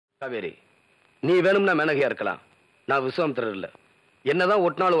காவேரி, நீ வேணும்னா மேனகையா இருக்கலாம், நான் விஸ்வாமித்திரர் இல்ல. என்னதான்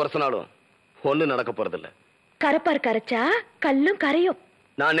ஒட்டினாலும் வருஷனாலும் ஒண்ணு நடக்க போறதில்ல. கரப்பார் கரைச்சா கல்லும் கரையும்.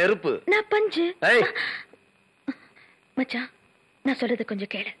 நான் நெருப்பு, நான் பஞ்சு. மச்சான், நான் சொல்றது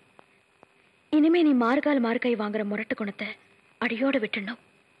கொஞ்சம் கேளு. இனிமே நீ மார்கால் மார்கை வாங்குற முரட்டு குணத்தை அடியோட விட்டுணும்.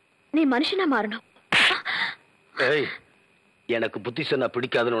 நீ மனுஷனா மாறணும். எனக்கு புத்தி சொன்னா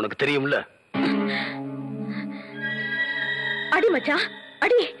பிடிக்காதுன்னு உனக்கு தெரியும்ல. அடி மச்சான்,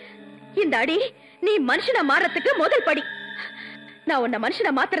 அடி. இந்த அடி நீ மனுஷனா மாறத்துக்கு முதல் படி. நான் உன்னை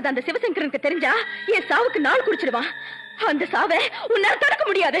மனுஷனா மாத்துறது அந்த சிவசங்கரனுக்கு தெரிஞ்சா என் சாவுக்கு நாள் குடிச்சிடுவான். அந்த சாவை உன்னால தடுக்க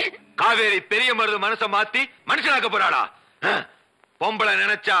முடியாது. காவேரி பெரிய மருது மனச மாத்தி மனுஷனாக்க போறாளா? பொம்பளை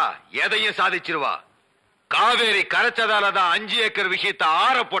நினைச்சா எதையும் சாதிச்சிருவா. காவேரி கரைச்சதாலதான் 5 ஏக்கர் விஷயத்தை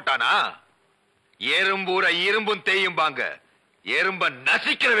ஆற போட்டானா? எறும்பூர இரும்பும் தேயும்பாங்க, எறும்ப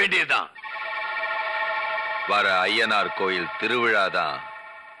நசிக்கிற வேண்டியதுதான். வர ஐயனார் கோயில் திருவிழாதான்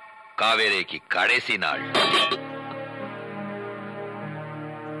காவேரிக்கு கடைசி நாள்.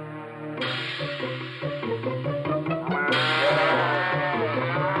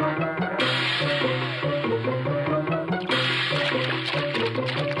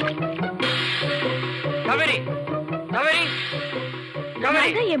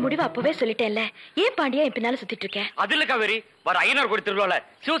 என் முடிவு அப்பவே சொல்லிட்டேன்ல. ஏன் பாண்டியா என் பின்னால சுத்திட்டு இருக்கேன்? அது இல்ல காவேரி, வர ஐயனார் கோயில் திருவிழால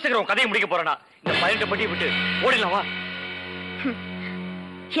சிவசங்கரன் கதையை முடிக்க போறானா? இந்த 18 பட்டி விட்டு ஓடிடலாமா?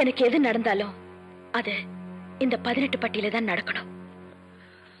 எனக்கு எது நடந்தாலும் அது இந்த 18 பட்டியில தான் நடக்கணும்.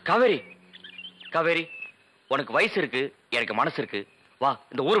 காவேரி, காவேரி, உனக்கு வயசு இருக்கு, எனக்கு மனசு இருக்கு. வா,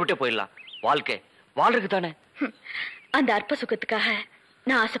 இந்த ஊரை விட்டே போயிடலாம். வாழ்க்கை வாழ்றதுக்கு தானே. அந்த அற்ப சுகத்துக்காக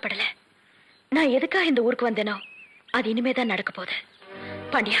நான் ஆசைப்படல. நான் எதுக்காக இந்த ஊருக்கு வந்தேனோ அது இனிமேதான் நடக்க போகுது.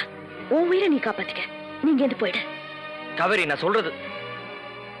 பாண்டியா, உன் உயிரை நீ காப்பாத்திக்க. நீங்க எது போயிடு. காவேரி, நான் சொல்றது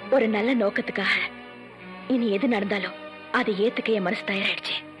ஒரு நல்ல நோக்கத்துக்காக இனி எது நடந்தாலும் அதை ஏத்துக்க என் மனசு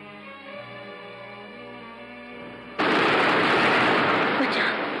தயாராயிடுச்சு.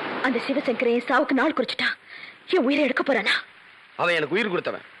 அந்த சிவசங்கரன் சாவுக்கு நாள் குறிச்சிட்டான். என் உயிரை எடுக்க போறானா? அவன் எனக்கு உயிர்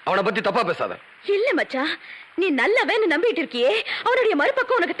கொடுத்தவன். அவனை பத்தி தப்பா பேசாத. இல்ல மச்சான், நீ நல்லவன்னு நம்பிட்டு இருக்கியே, அவனுடைய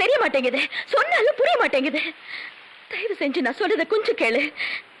மறுபக்கம் உனக்கு தெரிய மாட்டேங்குது. சொன்னாலும் புரிய மாட்டேங்குது. தயவு செஞ்சு நான் சொல்றத கொஞ்சம் கேளு.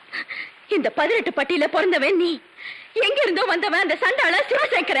 இந்த 18 பட்டியில பிறந்தவன் நீ. எங்க இருந்தோ வந்தவன் அந்த சண்டாள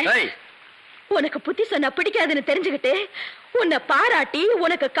சிவசங்கரன். உனக்கு புத்தி சொன்னா பிடிக்காதுன்னு தெரிஞ்சுக்கிட்டு உன்னை பாராட்டி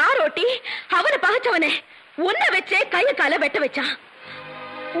உனக்கு காரோட்டி அவனை பகைச்சவனே உன்னை வச்சே கைய கால வெட்ட வச்சான்.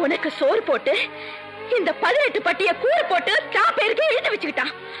 உனக்கு சோறு போட்டு இந்த 18 பட்டிய கூறு போட்டு பேருக்கு எழுதி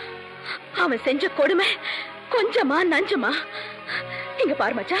வச்சுக்கிட்டான். அவன் செஞ்ச கொடுமை கொஞ்சமா நஞ்சுமா? இங்க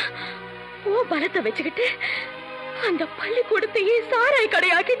பாரு மச்சான், ஓ பலத்தை வச்சுக்கிட்டு அந்த பள்ளிக்கூடத்தையே சாராய்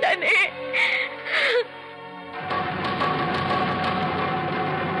கடையாக்கிட்டானே.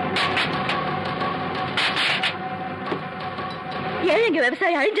 ஏழைங்க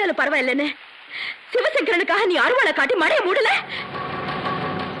விவசாயம் அழிஞ்சாலும் பரவாயில்லன்னு சிவசங்கரனுக்காக நீ அருவாளை காட்டி மழைய மூடல.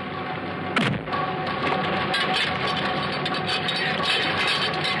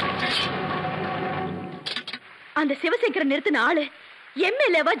 அந்த சிவசங்கரன் நிறுத்தின ஆளு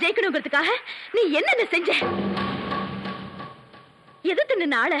எம்எல்ஏவா ஜெயிக்கணுங்கிறதுக்காக நீ என்னென்ன செஞ்ச? எதிர்த்து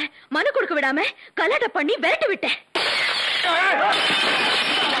நின்ன ஆள மனு கொடுக்க விடாம கலாட்ட பண்ணி விரட்டி விட்ட.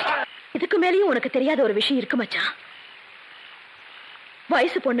 இதுக்கு மேலேயும் உனக்கு தெரியாத ஒரு விஷயம் இருக்கு மச்சான்.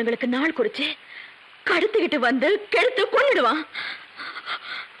 வயசு பொண்ணுங்களுக்கு நாள் குறிச்சு கடத்திக்கிட்டு வந்து கெடுத்து கொன்னுடுவான்.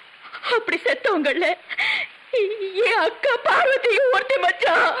 அப்படி செத்தவங்கள என் அக்கா பார்வதியும் ஒருத்தி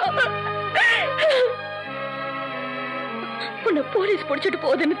மச்சான். உன்னை போலீஸ் பிடிச்சிட்டு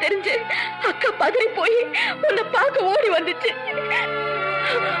போகுதுன்னு தெரிஞ்சு அக்கா பதறி போய் உன்னை பார்க்க ஓடி வந்துச்சு.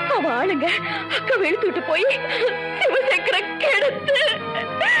 அவ ஆளுங்க அக்கா வெளுத்துட்டு போய் சிவசங்கர கெடுத்து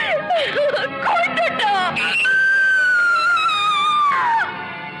கொன்னுட்டா.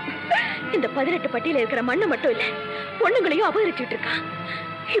 இந்த 18 பட்டியில இருக்கிற மண்ணு மட்டும் இல்ல, பொண்ணுங்களையும் அபகரிச்சுட்டு இருக்கான்.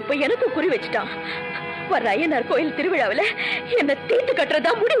 இப்ப எனக்கும் குறி வச்சுட்டான். வர்ற ஐயனார் கோயில் திருவிழாவில என்ன தீர்த்து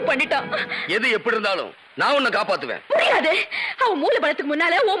கட்டுறதா முடிவு பண்ணிட்டான். எது எப்படி இருந்தாலும் நான் உன்னை காப்பாத்துவேன். புரியாது. அவன் மூல பலத்துக்கு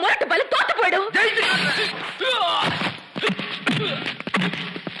முன்னால உன் முரட்டு பலம் தோத்து போயிடும்.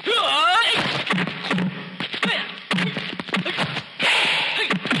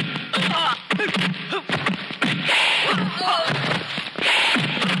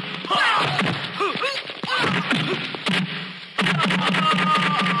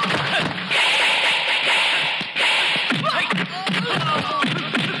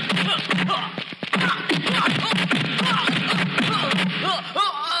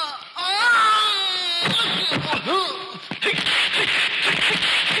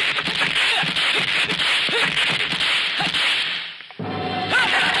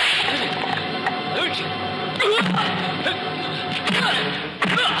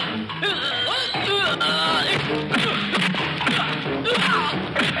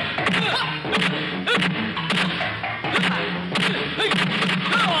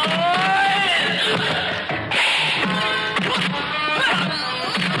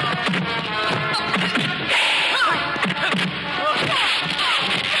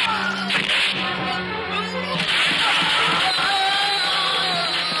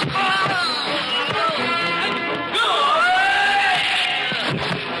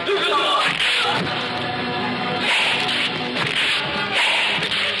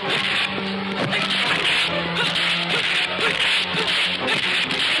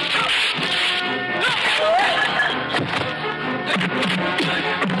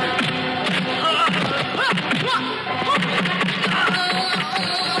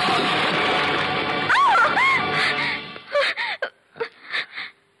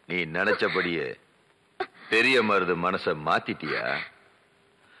 நினைச்சபடியே பெரிய மருது மனச மாத்திட்டியா?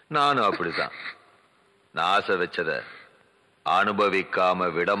 நானும் அப்படிதான். நான் ஆசை வச்சத அனுபவிக்காம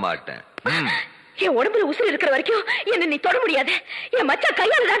விட மாட்டேன். என் உடம்புல உசுறு இருக்கிற வரைக்கும் என்ன நீ தொட முடியாது. என் மச்சான்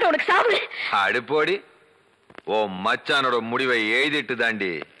கையால தான் உனக்கு சாவு. அடுப்போடி ஓ மச்சானோட முடிவை எழுதிட்டு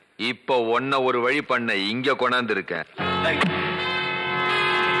தாண்டி இப்ப ஒன்ன ஒரு வழி பண்ண இங்க கொண்டாந்து இருக்கேன்.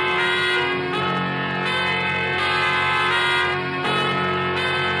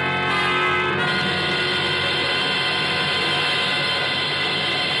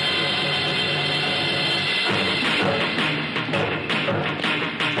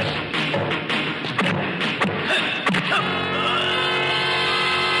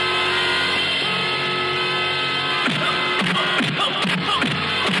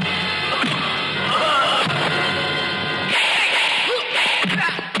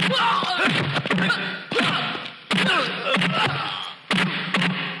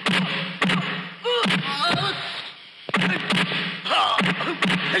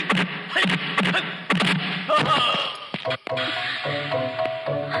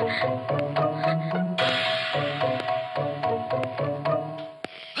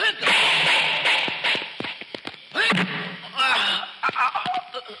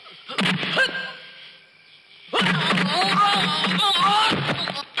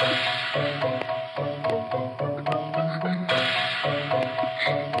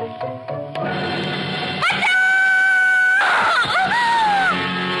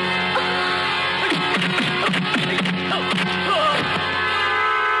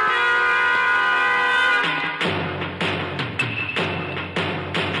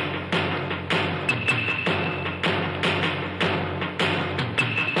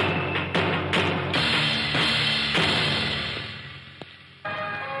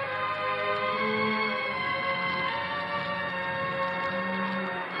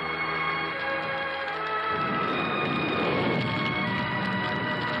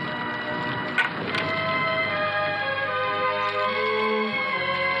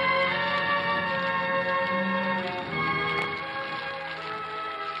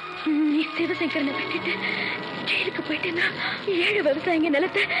 சிவசங்கரனை வெட்டிட்டு ஜெயிலுக்கு போயிட்டேன்னா ஏழு விவசாயிங்க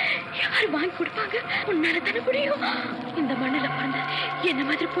நிலத்தை யாரு வாங்கி கொடுப்பாங்க? உன்னால தானே முடியும். இந்த மண்ணில பிறந்த என்ன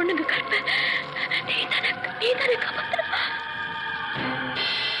மாதிரி பொண்ணுங்க கற்ப நீ தானே காப்பாற்ற.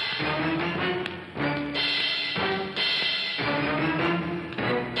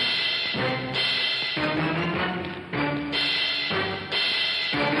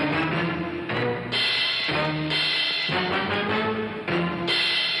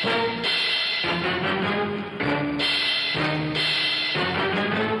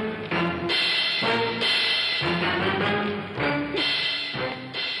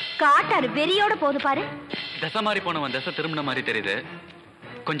 காட்டாரு வெறியோட போது பாரு. தசை மாறி போனவன் தசை திரும்பின மாதிரி தெரியுது.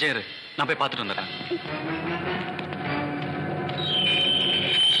 கொஞ்சம் இரு, நான் போய் பார்த்துட்டு வந்துடுறேன்.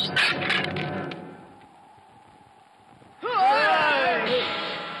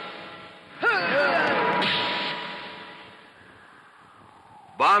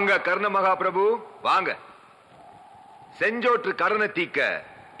 வாங்க கர்ண மகாபிரபு வாங்க. செஞ்சோற்று கடனை தீக்க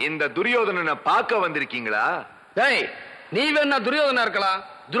இந்த துரியோதனனை பார்க்க வந்திருக்கீங்களா? டேய், நீ வேணா துரியோதனா இருக்கலாம்,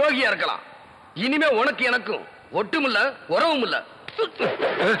 துரோகியா இருக்கலாம். இனிமே உனக்கு எனக்கும் ஒட்டும் இல்ல, உறவும் இல்ல.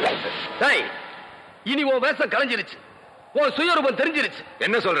 டேய், இனி உன் வேஷம் கலைஞ்சிருச்சு, உன் சுயரூபம் தெரிஞ்சிருச்சு.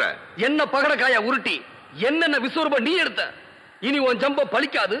 என்ன சொல்ற? என்ன பகடக்காயா உருட்டி என்னென்ன விஸ்வரூபம் நீ எடுத்த. இனி உன் ஜம்ப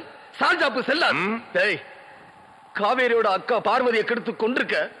பலிக்காது, சால்ஜாப்பு செல்லாது. டேய், காவேரியோட அக்கா பார்வதியை கெடுத்து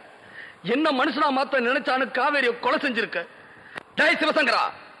கொண்டிருக்க, என்ன மனுஷனா மாத்த நினைச்சானு காவேரியை கொலை செஞ்சிருக்க. டேய் சிவசங்கரா,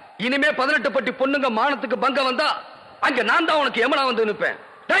 இனிமே 18 பட்டி பொண்ணுங்க மானத்துக்கு பங்க வந்தா அங்க நான் தான் உனக்கு எமனா வந்து நிப்பேன்.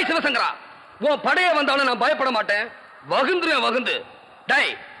 டேய் சிவசங்கரா, உன் படைய வந்தாலும் நான் பயப்பட மாட்டேன், வகுந்துருவேன் வகுந்து.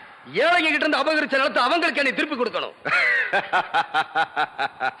 டேய், ஏழைங்க கிட்ட இருந்து அபகரிச்ச நிலத்தை அவங்களுக்கு நீ திருப்பி கொடுக்கணும்.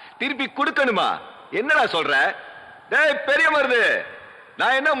 திருப்பி கொடுக்கணுமா? என்னடா சொல்ற? டேய் பெரிய மருது,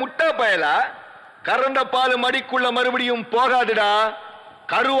 நான் என்ன முட்டா பயலா? கறந்த பால் மடிக்குள்ள மறுபடியும் போகாதுடா.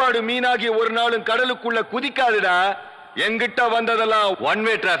 கருவாடு மீனாகி ஒரு நாளும் கடலுக்குள்ள குதிக்காதுடா. எங்கிட்ட வந்ததெல்லாம் ஒன்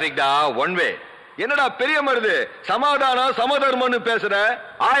வே டிராபிக் டா, ஒன் வே. என்னடா பெரிய மருது, சமாதானம் சமதர்மம்னு பேசுற?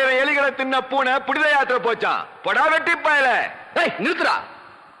 1000 எலிகளை தின்ன பூனை புனித யாத்திரை போச்சான். பொடா வெட்டி பயல. டேய் நிறுத்துடா.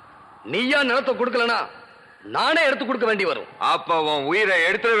 நீயா நிலத்தை கொடுக்கலனா நானே எடுத்து கொடுக்க வேண்டி வரும். அப்ப உன் உயிரை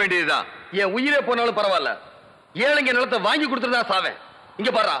எடுத்துட வேண்டியதுதான். என் உயிரே போனாலும் பரவாயில்ல, ஏழைங்க நிலத்தை வாங்கி கொடுத்துருந்தா சாவேன்.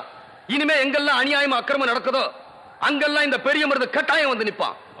 இங்க பாரா, இனிமே எங்கெல்லாம் அநியாயமா அக்கிரமம் நடக்குதோ அங்கெல்லாம் இந்த பெரிய மருது கட்டாயம் வந்து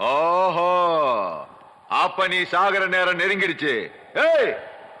நிப்பான். ஓஹோ, அப்ப நீ சாகர நேரம் நெருங்கிடுச்சு. ஏய்,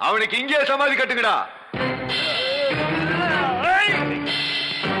 அவனுக்கு இங்கே சமாதி கட்டுங்கடா.